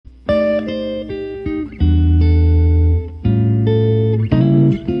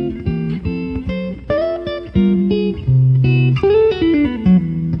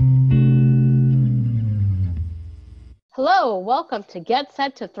welcome to Get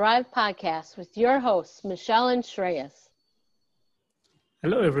Set to Thrive podcast with your hosts, Michelle and Shreyas.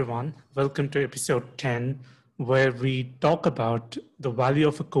 Hello, everyone. Welcome to episode 10, where we talk about the value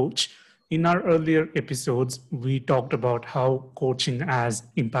of a coach. In our earlier episodes, we talked about how coaching has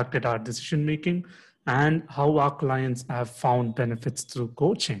impacted our decision making and how our clients have found benefits through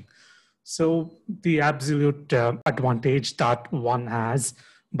coaching. So, the absolute advantage that one has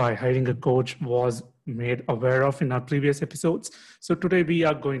by hiring a coach was made aware of in our previous episodes. So, today we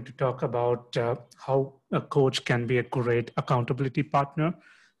are going to talk about how a coach can be a great accountability partner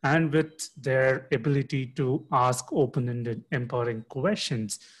and with their ability to ask open ended, empowering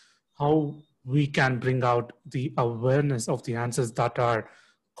questions, how we can bring out the awareness of the answers that are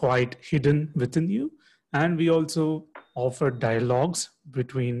quite hidden within you. And we also offer dialogues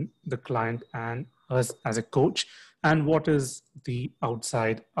between the client and us as a coach, and what is the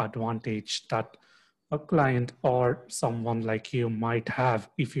outside advantage that a client or someone like you might have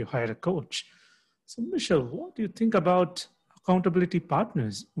if you hire a coach. So, Michelle, what do you think about accountability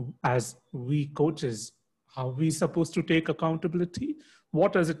partners as we coaches? How are we supposed to take accountability?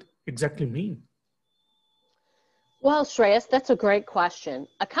 What does it exactly mean? Well, Shreyas, that's a great question.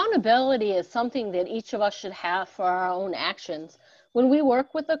 Accountability is something that each of us should have for our own actions. When we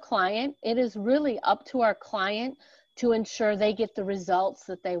work with a client, it is really up to our client to ensure they get the results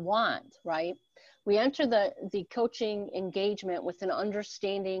that they want, right? We enter the coaching engagement with an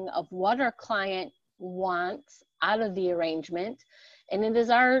understanding of what our client wants out of the arrangement, and it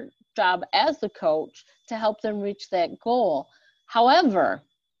is our job as the coach to help them reach that goal. However,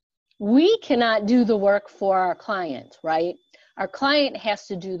 we cannot do the work for our client, right? Our client has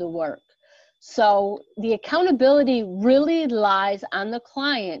to do the work. So the accountability really lies on the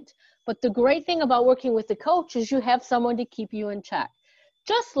client. But the great thing about working with the coach is you have someone to keep you in check.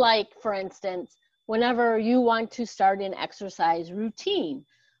 Just like, for instance, whenever you want to start an exercise routine,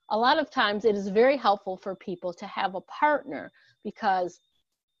 a lot of times it is very helpful for people to have a partner, because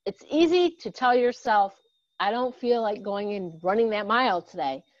it's easy to tell yourself, I don't feel like going and running that mile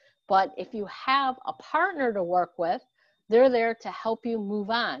today. But if you have a partner to work with, they're there to help you move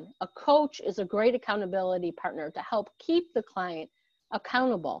on. A coach is a great accountability partner to help keep the client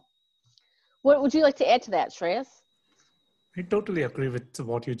accountable. What would you like to add to that, Shreyas? I totally agree with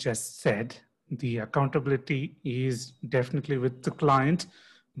what you just said. The accountability is definitely with the client,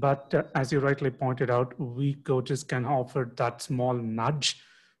 but as you rightly pointed out, we coaches can offer that small nudge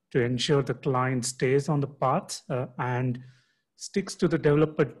to ensure the client stays on the path and sticks to the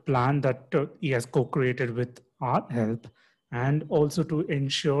development plan that he has co-created with our help, and also to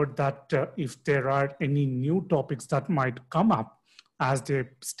ensure that if there are any new topics that might come up as they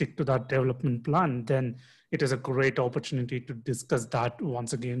stick to that development plan, then it is a great opportunity to discuss that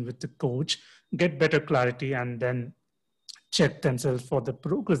once again with the coach, get better clarity, and then check themselves for the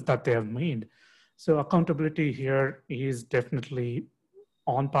progress that they have made. So accountability here is definitely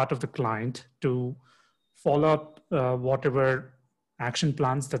on part of the client to follow up whatever action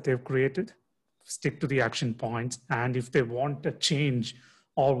plans that they've created, stick to the action points, and if they want a change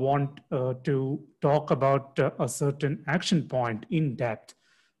or want to talk about a certain action point in depth,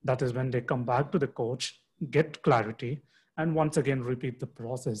 that is when they come back to the coach, get clarity, and once again repeat the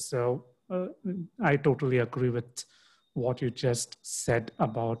process. So I totally agree with what you just said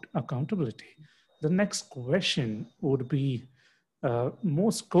about accountability. The next question would be,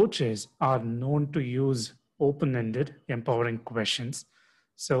 most coaches are known to use open-ended, empowering questions.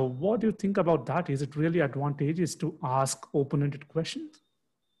 So what do you think about that? Is it really advantageous to ask open-ended questions?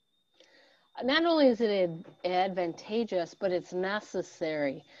 Not only is it advantageous, but it's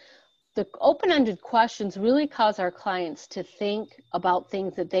necessary. The open-ended questions really cause our clients to think about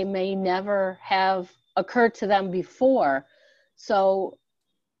things that they may never have occurred to them before. So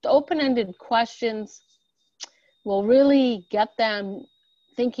the open-ended questions will really get them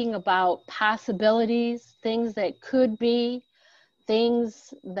thinking about possibilities, things that could be,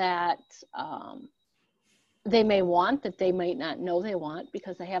 things that they may want that they might not know they want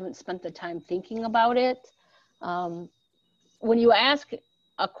because they haven't spent the time thinking about it. When you ask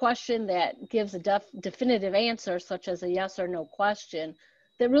a question that gives a definitive answer, such as a yes or no question,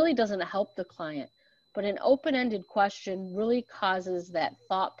 that really doesn't help the client. But an open-ended question really causes that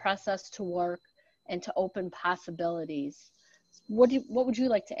thought process to work and to open possibilities. What would you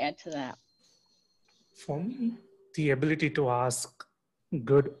like to add to that? For me, the ability to ask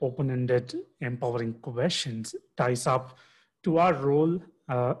good, open-ended, empowering questions ties up to our role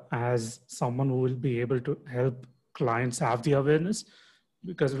as someone who will be able to help clients have the awareness,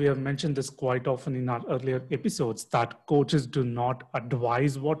 because we have mentioned this quite often in our earlier episodes that coaches do not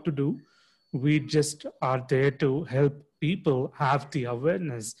advise what to do. We just are there to help people have the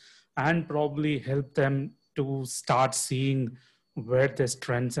awareness and probably help them to start seeing where their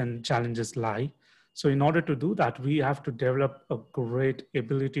strengths and challenges lie. So in order to do that, we have to develop a great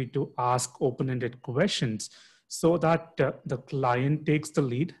ability to ask open-ended questions so that the client takes the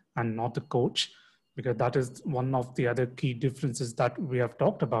lead and not the coach, because that is one of the other key differences that we have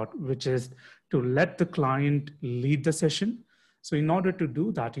talked about, which is to let the client lead the session. So in order to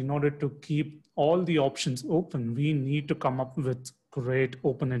do that, in order to keep all the options open, we need to come up with great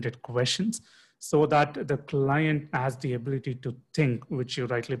open-ended questions so that the client has the ability to think, which you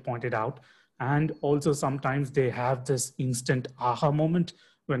rightly pointed out. And also sometimes they have this instant aha moment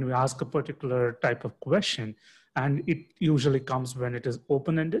when we ask a particular type of question, and it usually comes when it is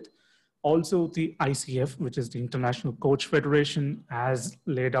open-ended. Also, the ICF, which is the International Coach Federation, has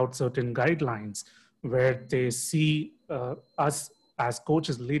laid out certain guidelines where they see us as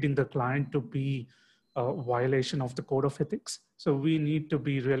coaches leading the client to be a violation of the code of ethics. So we need to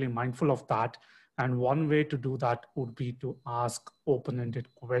be really mindful of that. And one way to do that would be to ask open-ended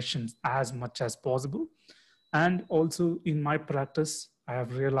questions as much as possible. And also in my practice, I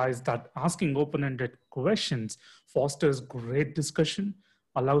have realized that asking open-ended questions fosters great discussion,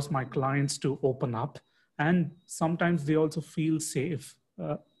 allows my clients to open up, and sometimes they also feel safe.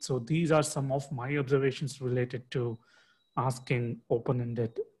 So these are some of my observations related to asking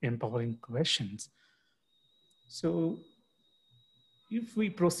open-ended, empowering questions. So if we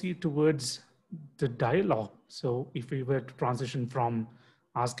proceed towards the dialogue, so if we were to transition from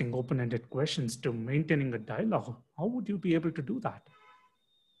asking open-ended questions to maintaining a dialogue, how would you be able to do that?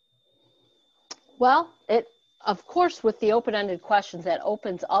 Well, of course, with the open-ended questions, that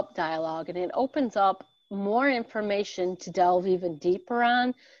opens up dialogue, and it opens up more information to delve even deeper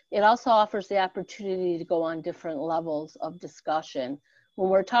on. It also offers the opportunity to go on different levels of discussion. When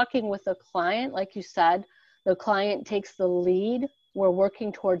we're talking with a client, like you said, the client takes the lead. We're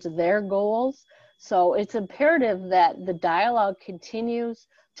working towards their goals. So it's imperative that the dialogue continues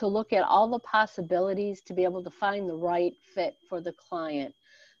to look at all the possibilities to be able to find the right fit for the client.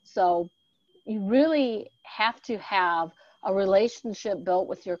 So you really have to have a relationship built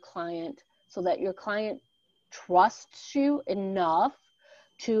with your client so that your client trusts you enough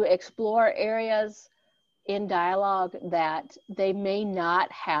to explore areas in dialogue that they may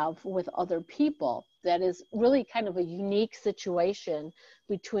not have with other people. That is really kind of a unique situation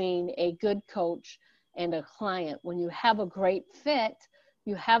between a good coach and a client. When you have a great fit,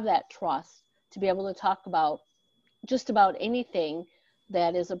 you have that trust to be able to talk about just about anything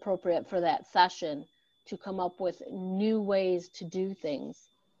that is appropriate for that session, to come up with new ways to do things.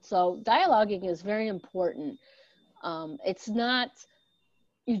 So dialoguing is very important. It's not,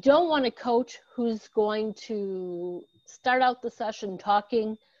 you don't want a coach who's going to start out the session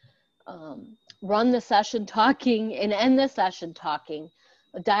talking, run the session talking, and end the session talking.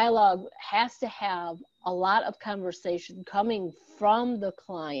 A dialogue has to have a lot of conversation coming from the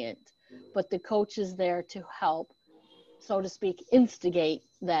client, but the coach is there to help, so to speak, instigate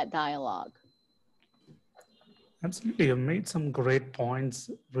that dialogue. Absolutely. You've made some great points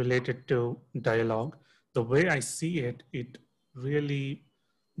related to dialogue. The way I see it, it really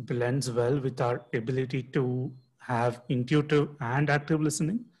blends well with our ability to have intuitive and active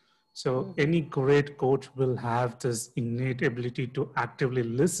listening. So any great coach will have this innate ability to actively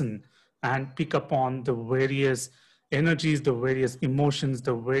listen and pick up on the various energies, the various emotions,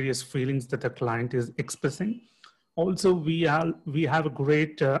 the various feelings that the client is expressing. Also, we have a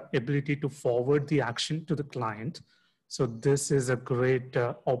great ability to forward the action to the client. So this is a great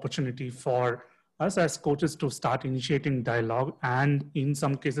opportunity for us as coaches to start initiating dialogue, and in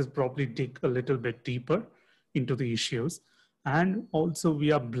some cases probably dig a little bit deeper into the issues. And also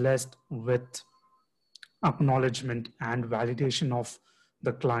we are blessed with acknowledgement and validation of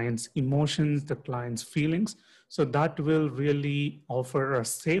the client's emotions, the client's feelings. So that will really offer a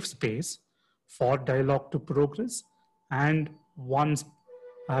safe space for dialogue to progress. And once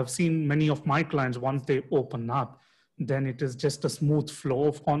I have seen many of my clients, once they open up, then it is just a smooth flow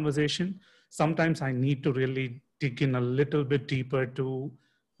of conversation. Sometimes I need to really dig in a little bit deeper to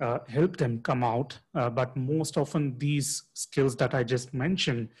help them come out. But most often these skills that I just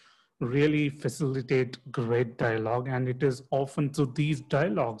mentioned really facilitate great dialogue. And it is often through these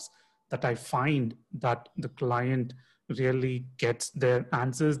dialogues that I find that the client really gets their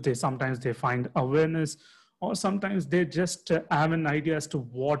answers. Sometimes they find awareness, or sometimes they just have an idea as to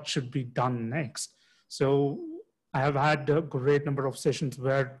what should be done next. So I have had a great number of sessions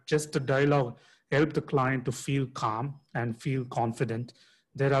where just the dialogue helped the client to feel calm and feel confident.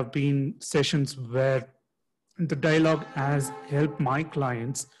 There have been sessions where the dialogue has helped my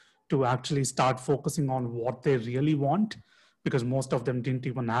clients to actually start focusing on what they really want, because most of them didn't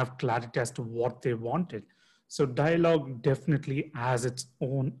even have clarity as to what they wanted. So dialogue definitely has its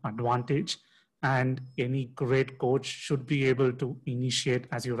own advantage, and any great coach should be able to initiate,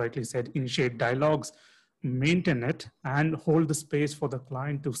 as you rightly said, initiate dialogues, maintain it, and hold the space for the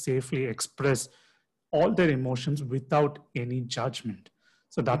client to safely express all their emotions without any judgment.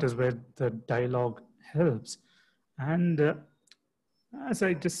 So that is where the dialogue helps. And as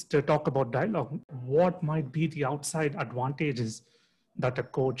I just talk about dialogue, what might be the outside advantages that a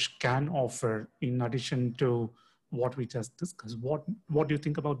coach can offer in addition to what we just discussed? What do you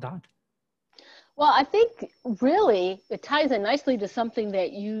think about that? Well, I think really it ties in nicely to something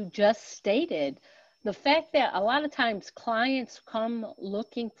that you just stated. The fact that a lot of times clients come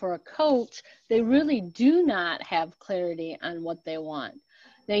looking for a coach, they really do not have clarity on what they want.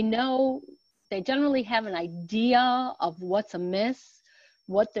 They know, they generally have an idea of what's amiss,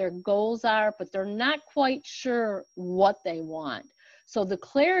 what their goals are, but they're not quite sure what they want. So the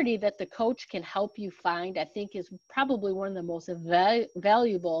clarity that the coach can help you find, I think, is probably one of the most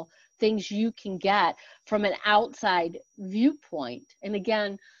valuable things you can get from an outside viewpoint. And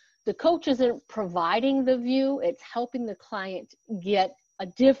again, the coach isn't providing the view, it's helping the client get a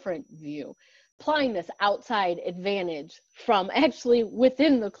different view, applying this outside advantage from actually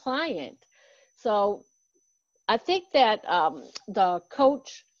within the client. So I think that the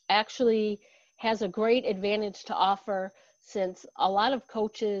coach actually has a great advantage to offer, since a lot of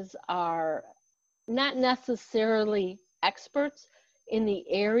coaches are not necessarily experts in the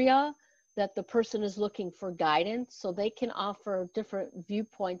area that the person is looking for guidance, so they can offer different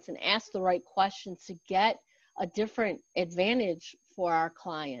viewpoints and ask the right questions to get a different advantage for our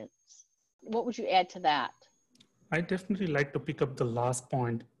clients. What would you add to that? I definitely like to pick up the last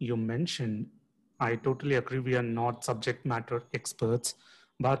point you mentioned. I totally agree. We are not subject matter experts,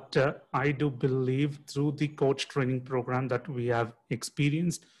 but I do believe through the coach training program that we have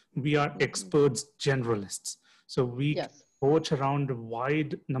experienced, we are experts generalists. So we Yes. coach around a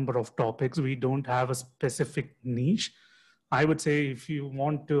wide number of topics. We don't have a specific niche. I would say if you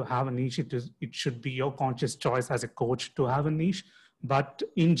want to have a niche, it should be your conscious choice as a coach to have a niche. But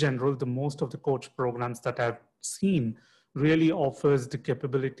in general, the most of the coach programs that I've seen really offers the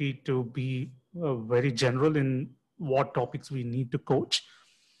capability to be very general in what topics we need to coach.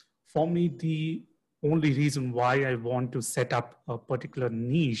 For me, the only reason why I want to set up a particular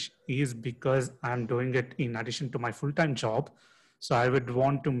niche is because I'm doing it in addition to my full-time job. So I would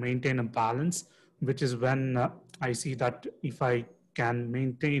want to maintain a balance, which is when I see that if I can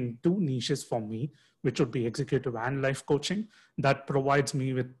maintain two niches for me, which would be executive and life coaching, that provides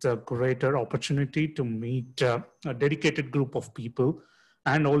me with a greater opportunity to meet a dedicated group of people.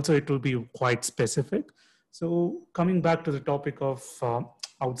 And also it will be quite specific. So coming back to the topic of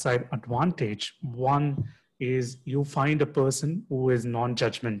outside advantage, one is you find a person who is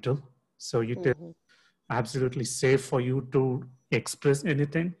non-judgmental. So it is absolutely safe for you to express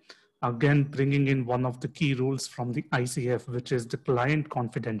anything. Again, bringing in one of the key rules from the ICF, which is the client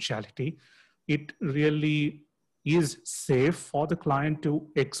confidentiality. It really is safe for the client to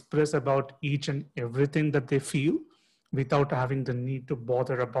express about each and everything that they feel without having the need to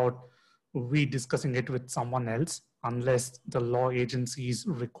bother about we discussing it with someone else, unless the law agencies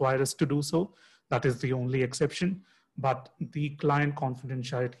require us to do so. That is the only exception. But the client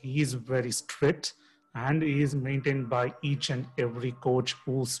confidentiality is very strict and is maintained by each and every coach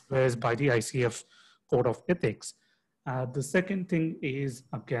who swears by the ICF Code of Ethics. The second thing is,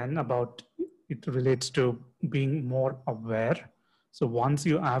 again, about it relates to being more aware. So once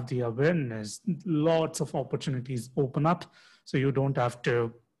you have the awareness, lots of opportunities open up. So you don't have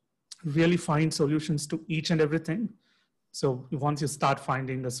to really find solutions to each and everything. So once you start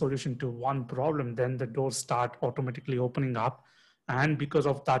finding a solution to one problem, then the doors start automatically opening up. And because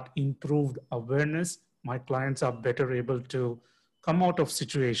of that improved awareness, my clients are better able to come out of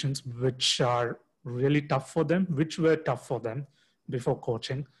situations which are really tough for them, which were tough for them before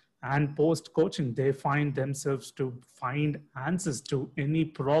coaching. And post coaching, they find themselves to find answers to any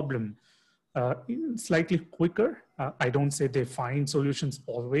problem slightly quicker. I don't say they find solutions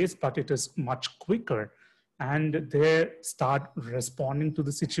always, but it is much quicker. And they start responding to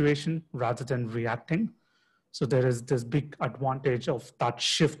the situation rather than reacting. So there is this big advantage of that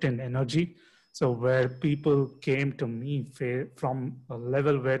shift in energy. So where people came to me from a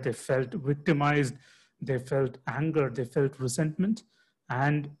level where they felt victimized, they felt anger, they felt resentment.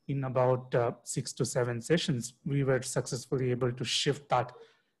 And in about 6 to 7 sessions, we were successfully able to shift that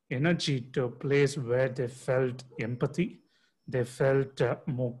energy to a place where they felt empathy, they felt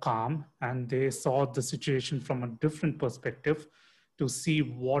more calm, and they saw the situation from a different perspective to see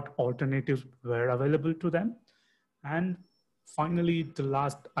what alternatives were available to them. And finally, the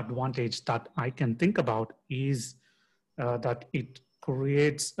last advantage that I can think about is that it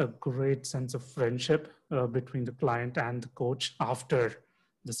creates a great sense of friendship between the client and the coach after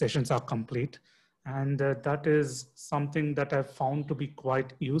the sessions are complete. And that is something that I've found to be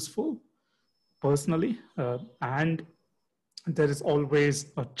quite useful personally. And there is always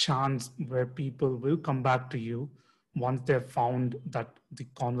a chance where people will come back to you once they've found that the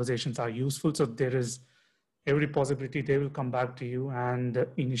conversations are useful. So there is every possibility they will come back to you and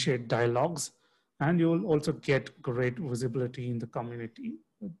initiate dialogues, and you'll also get great visibility in the community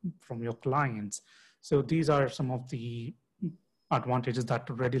from your clients. So these are some of the advantages that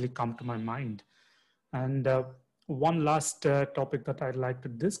readily come to my mind. And one last topic that I'd like to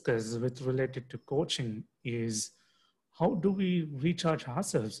discuss with related to coaching is how do we recharge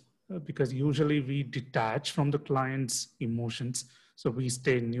ourselves? Because usually we detach from the client's emotions. So we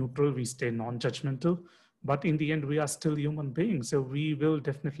stay neutral, we stay non-judgmental, but in the end, we are still human beings. So we will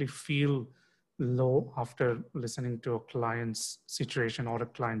definitely feel low after listening to a client's situation or a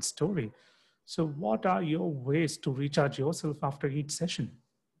client's story. So what are your ways to recharge yourself after each session?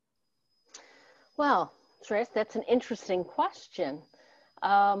 Well, Shreyas, that's an interesting question.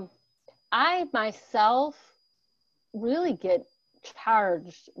 I myself really get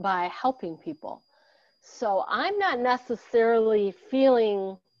charged by helping people. So I'm not necessarily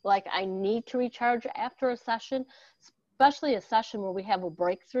feeling like I need to recharge after a session, especially a session where we have a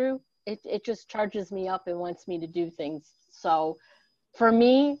breakthrough. It just charges me up and wants me to do things. So for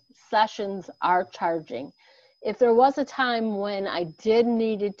me, sessions are charging. If there was a time when I did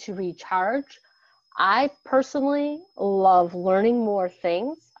needed to recharge, I personally love learning more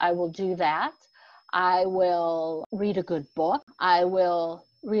things. I will do that. I will read a good book. I will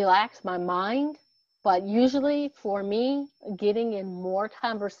relax my mind. But usually for me, getting in more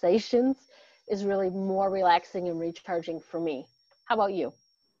conversations is really more relaxing and recharging for me. How about you?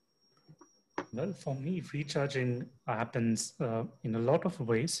 Well, for me, recharging happens in a lot of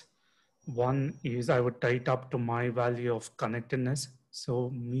ways. One is I would tie it up to my value of connectedness. So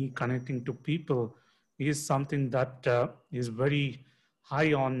me connecting to people is something that is very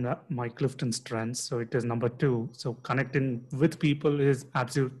high on my Clifton strengths. So it is number two. So connecting with people is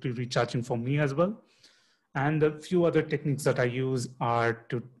absolutely recharging for me as well. And a few other techniques that I use are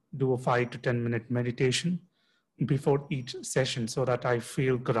to do a 5 to 10 minute meditation before each session so that I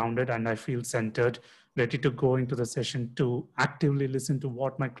feel grounded and I feel centered, ready to go into the session to actively listen to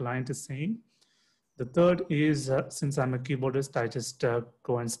what my client is saying. The third is since I'm a keyboardist, I just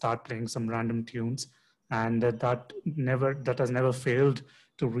go and start playing some random tunes, and that has never failed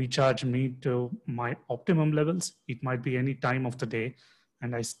to recharge me to my optimum levels. It might be any time of the day,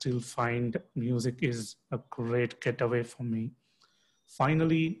 and I still find music is a great getaway for me.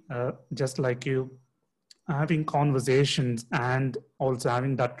 Finally, just like you, having conversations and also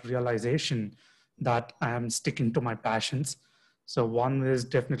having that realization that I am sticking to my passions. So one is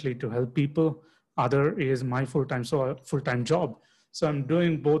definitely to help people. Other is my full-time job. So I'm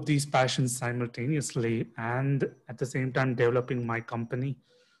doing both these passions simultaneously and at the same time developing my company.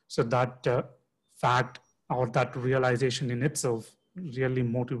 So that fact or that realization in itself really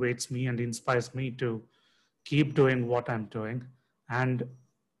motivates me and inspires me to keep doing what I'm doing. And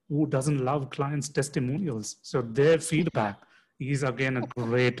who doesn't love clients' testimonials? So their feedback is again a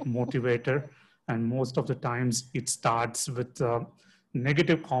great motivator. And most of the times it starts with a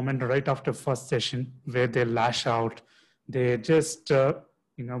negative comment right after first session where they lash out. They just,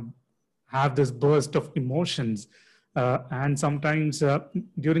 have this burst of emotions. And sometimes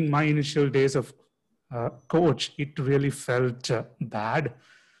during my initial days of coach, it really felt bad.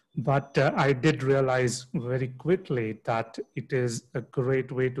 But I did realize very quickly that it is a great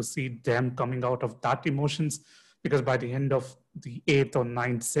way to see them coming out of that emotions, because by the end of the 8th or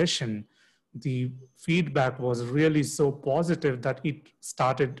 9th session, the feedback was really so positive that it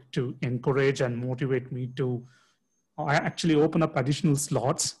started to encourage and motivate me to I actually open up additional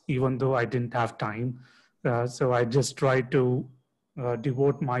slots, even though I didn't have time. So I just tried to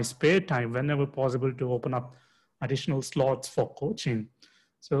devote my spare time whenever possible to open up additional slots for coaching.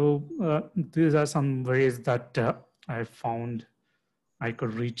 So these are some ways that I found I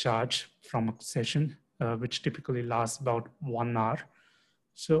could recharge from a session, which typically lasts about 1 hour.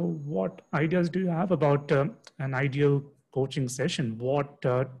 So what ideas do you have about an ideal coaching session? What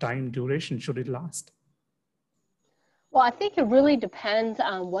time duration should it last? Well, I think it really depends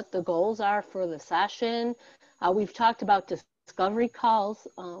on what the goals are for the session. We've talked about discovery calls.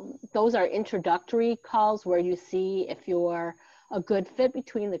 Those are introductory calls where you see if you're a good fit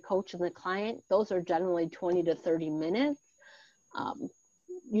between the coach and the client. Those are generally 20 to 30 minutes.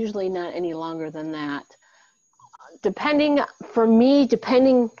 Usually not any longer than that. Depending,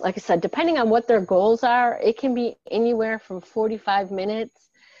 like I said, depending on what their goals are, it can be anywhere from 45 minutes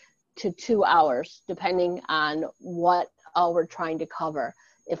to 2 hours, depending on what all we're trying to cover.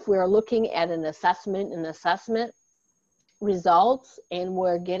 If we're looking at an assessment results and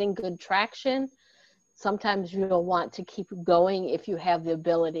we're getting good traction, sometimes you'll want to keep going if you have the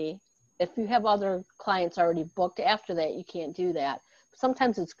ability. If you have other clients already booked after that, you can't do that.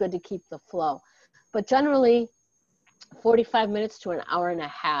 Sometimes it's good to keep the flow. But generally, 45 minutes to an hour and a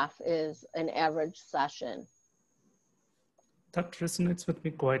half is an average session. That resonates with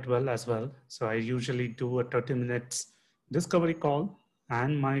me quite well as well. So I usually do a 30 minutes discovery call,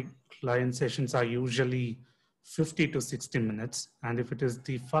 and my client sessions are usually 50 to 60 minutes. And if it is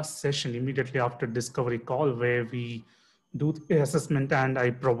the first session immediately after discovery call where we do the assessment and I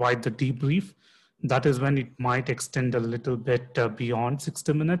provide the debrief, that is when it might extend a little bit beyond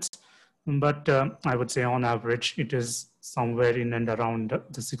 60 minutes. But I would say on average, it is somewhere in and around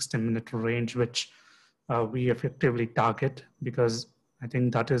the 60-minute range, which we effectively target, because I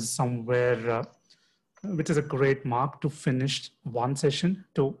think that is somewhere which is a great mark to finish one session,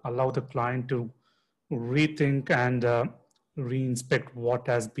 to allow the client to rethink and re-inspect what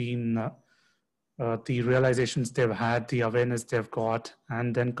has been the realizations they've had, the awareness they've got,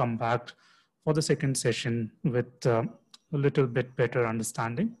 and then come back for the second session with a little bit better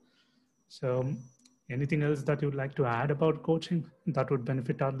understanding. So anything else that you'd like to add about coaching that would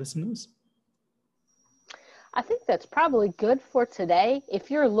benefit our listeners? I think that's probably good for today.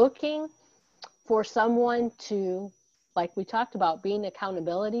 If you're looking for someone to, like we talked about, be an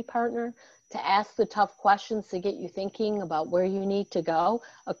accountability partner, to ask the tough questions to get you thinking about where you need to go,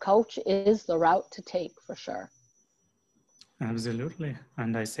 a coach is the route to take for sure. Absolutely.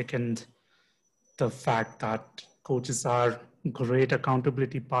 And I second the fact that coaches are great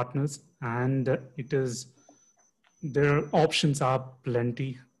accountability partners, and their options are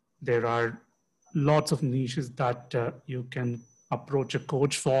plenty. There are lots of niches that you can approach a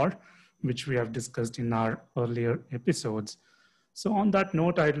coach for, which we have discussed in our earlier episodes. So on that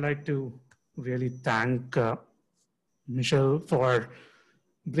note, I'd like to really thank Michelle for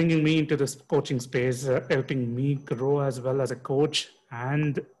bringing me into this coaching space, helping me grow as well as a coach,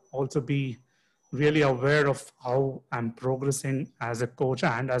 and also be really aware of how I'm progressing as a coach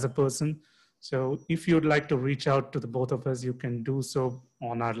and as a person. So if you'd like to reach out to the both of us, you can do so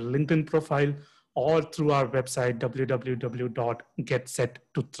on our LinkedIn profile or through our website,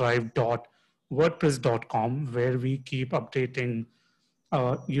 www.getsettothrive.wordpress.com, where we keep updating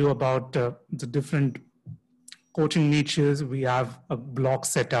you about the different coaching niches. We have a blog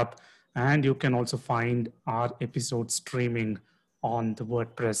set up, and you can also find our episode streaming on the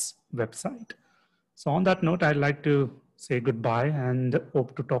WordPress website. So on that note, I'd like to say goodbye and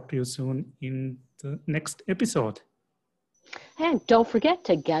hope to talk to you soon in the next episode. And don't forget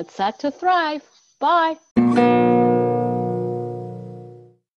to get set to thrive. Bye.